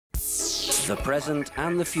The present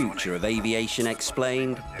and the future of aviation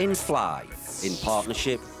explained in Fly, in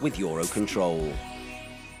partnership with Eurocontrol.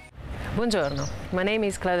 Buongiorno, my name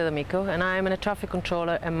is Claudia D'Amico and I am a traffic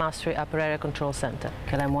controller and mastery upper area control center.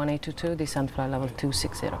 KLM 1822, descent flight level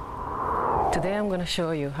 260. Today I'm going to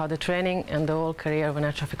show you how the training and the whole career of an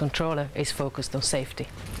air traffic controller is focused on safety.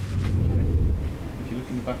 If you look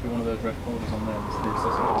in the back of one of those red folders on there, it's the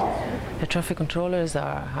accessibility. Air traffic controllers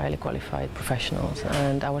are highly qualified professionals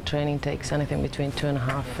and our training takes anything between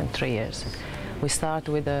 2.5 and 3 years. We start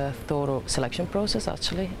with a thorough selection process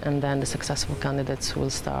actually, and then the successful candidates will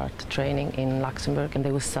start training in Luxembourg and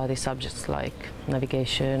they will study subjects like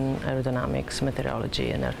navigation, aerodynamics, meteorology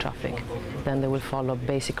and air traffic. Then they will follow a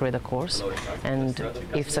basic radar course and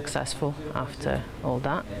if successful after all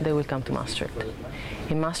that, they will come to Master It.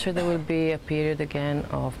 In Master It there will be a period again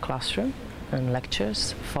of classroom and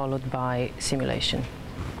lectures followed by simulation,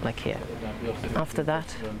 like here. After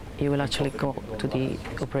that, you will actually go to the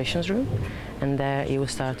operations room and there you will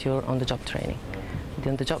start your on-the-job training. The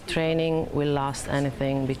on-the-job training will last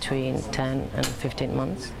anything between 10 and 15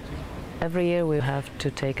 months. Every year we have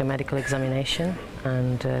to take a medical examination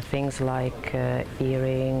and things like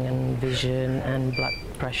hearing and vision and blood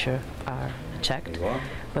pressure are checked.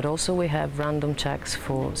 But also we have random checks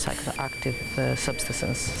for psychoactive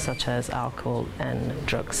substances such as alcohol and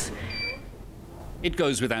drugs. It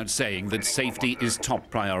goes without saying that safety is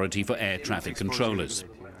top priority for air traffic controllers.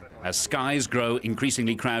 As skies grow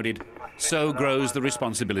increasingly crowded, so grows the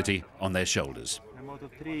responsibility on their shoulders.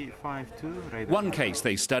 One case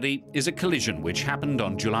they study is a collision which happened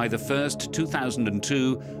on July the 1st,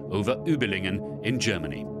 2002 over Übelingen in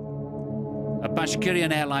Germany. A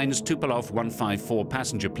Bashkirian Airlines Tupolev 154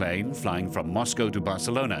 passenger plane flying from Moscow to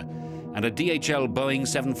Barcelona and a DHL Boeing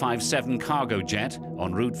 757 cargo jet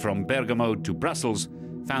en route from Bergamo to Brussels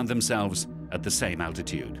found themselves at the same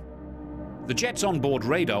altitude. The jet's onboard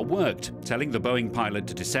radar worked, telling the Boeing pilot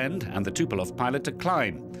to descend and the Tupolev pilot to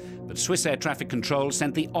climb. But Swiss air traffic control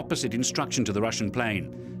sent the opposite instruction to the Russian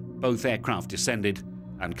plane. Both aircraft descended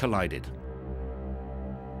and collided.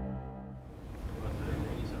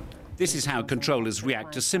 This is how controllers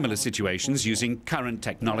react to similar situations using current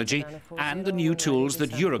technology and the new tools that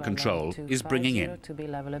Eurocontrol is bringing in.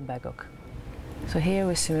 So here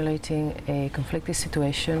we're simulating a conflicting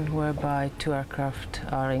situation whereby two aircraft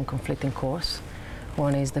are in conflicting course.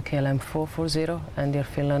 One is the KLM 440 and the Air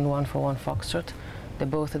Finland 141 Foxtrot. They're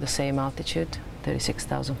both at the same altitude,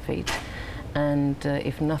 36,000 feet. And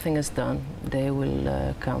if nothing is done, they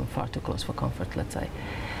will come far too close for comfort, let's say.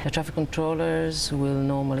 The traffic controllers will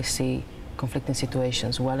normally see conflicting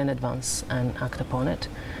situations well in advance and act upon it.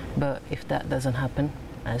 But if that doesn't happen,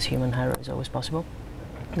 as human error is always possible,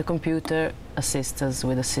 the computer assists us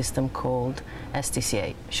with a system called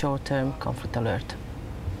STCA, Short-Term Conflict Alert.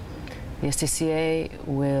 The STCA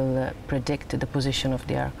will predict the position of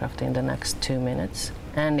the aircraft in the next 2 minutes,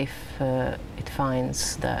 and if it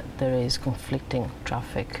finds that there is conflicting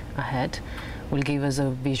traffic ahead, will give us a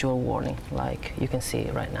visual warning, like you can see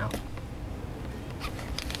right now.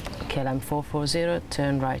 KLM 440,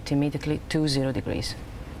 turn right immediately 20 degrees.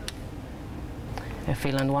 Air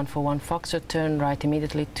Finland 141 Foxtrot, turn right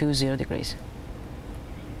immediately 20 degrees.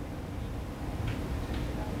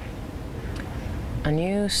 A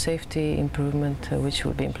new safety improvement which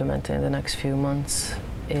will be implemented in the next few months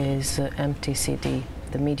is MTCD,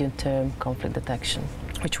 the medium-term conflict detection,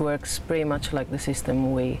 which works pretty much like the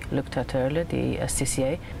system we looked at earlier, the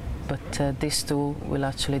STCA, but this tool will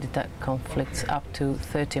actually detect conflicts up to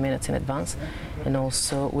 30 minutes in advance, and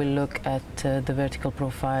also will look at the vertical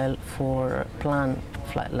profile for planned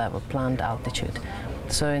flight level, planned altitude.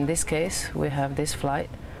 So in this case, we have this flight,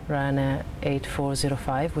 Ryanair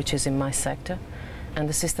 8405, which is in my sector, and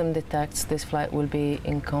the system detects this flight will be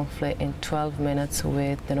in conflict in 12 minutes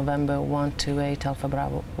with the November 128 Alpha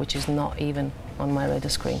Bravo, which is not even on my radar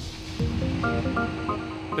screen.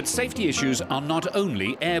 But safety issues are not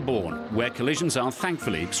only airborne, where collisions are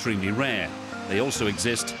thankfully extremely rare. They also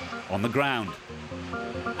exist on the ground.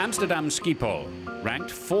 Amsterdam Schiphol, ranked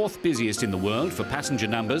 4th busiest in the world for passenger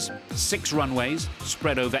numbers, 6 runways,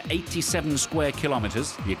 spread over 87 square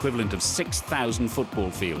kilometers, the equivalent of 6,000 football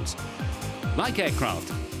fields. Like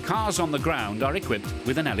aircraft, cars on the ground are equipped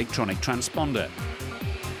with an electronic transponder.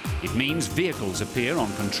 It means vehicles appear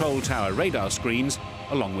on control tower radar screens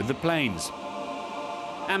along with the planes.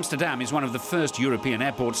 Amsterdam is one of the first European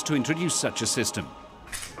airports to introduce such a system.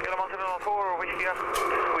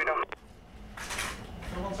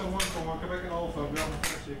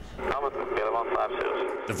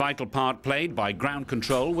 The vital part played by ground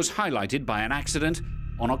control was highlighted by an accident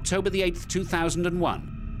on October the 8th,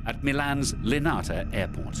 2001 at Milan's Linate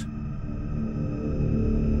airport.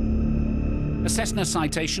 A Cessna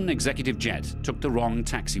Citation executive jet took the wrong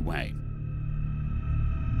taxiway.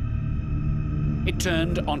 It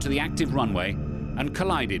turned onto the active runway and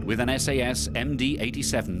collided with an SAS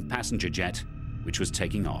MD-87 passenger jet, which was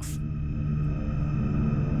taking off.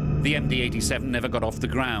 The MD-87 never got off the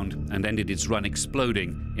ground and ended its run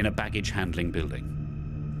exploding in a baggage handling building.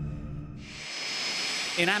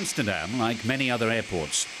 In Amsterdam, like many other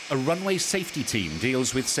airports, a runway safety team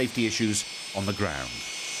deals with safety issues on the ground.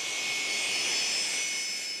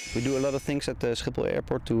 We do a lot of things at the Schiphol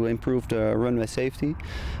Airport to improve the runway safety.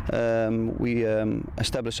 We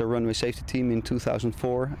established a runway safety team in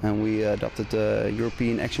 2004, and we adopted the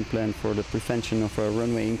European Action Plan for the prevention of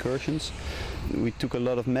runway incursions. We took a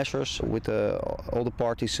lot of measures with all the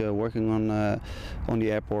parties working on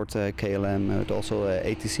the airport, KLM, but also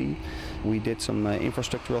ATC. We did some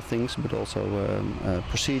infrastructural things, but also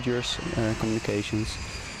procedures, communications.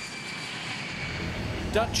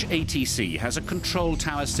 Dutch ATC has a control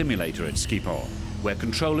tower simulator at Schiphol, where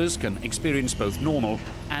controllers can experience both normal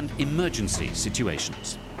and emergency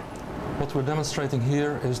situations. What we're demonstrating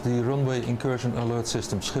here is the Runway Incursion Alert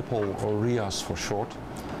System, Schiphol, or RIAS for short.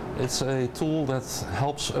 It's a tool that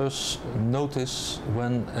helps us notice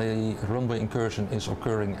when a runway incursion is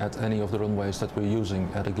occurring at any of the runways that we're using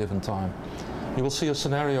at a given time. You will see a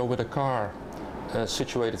scenario with a car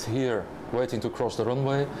situated here waiting to cross the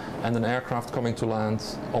runway and an aircraft coming to land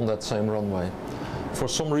on that same runway. For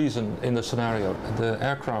some reason in the scenario, the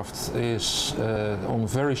aircraft is on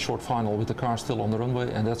very short final with the car still on the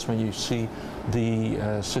runway, and that's when you see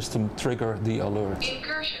the system trigger the alert.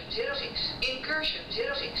 Incursion 06, incursion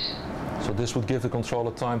 06. So this would give the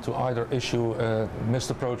controller time to either issue a missed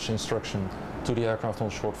approach instruction to the aircraft on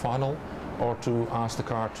short final, or to ask the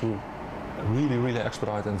car to really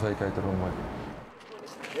expedite and vacate the runway.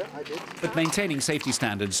 But maintaining safety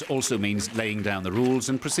standards also means laying down the rules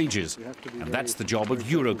and procedures. And that's the job of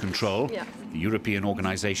EUROCONTROL, the European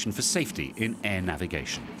Organisation for Safety in Air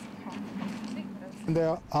Navigation.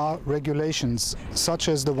 There are regulations, such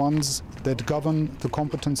as the ones that govern the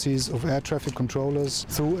competencies of air traffic controllers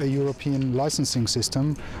through a European licensing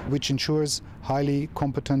system, which ensures highly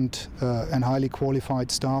competent and highly qualified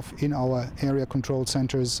staff in our area control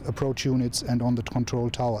centres, approach units and on the control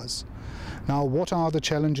towers. Now, what are the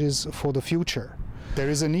challenges for the future? There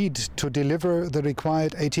is a need to deliver the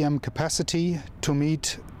required ATM capacity to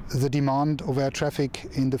meet the demand of air traffic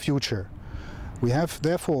in the future. We have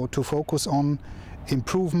therefore to focus on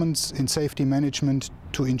improvements in safety management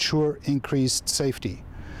to ensure increased safety.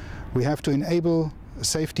 We have to enable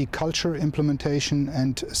safety culture implementation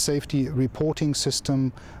and safety reporting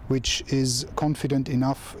system which is confident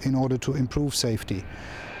enough in order to improve safety.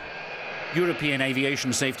 European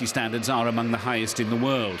aviation safety standards are among the highest in the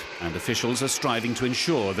world, and officials are striving to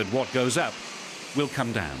ensure that what goes up will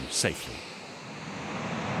come down safely.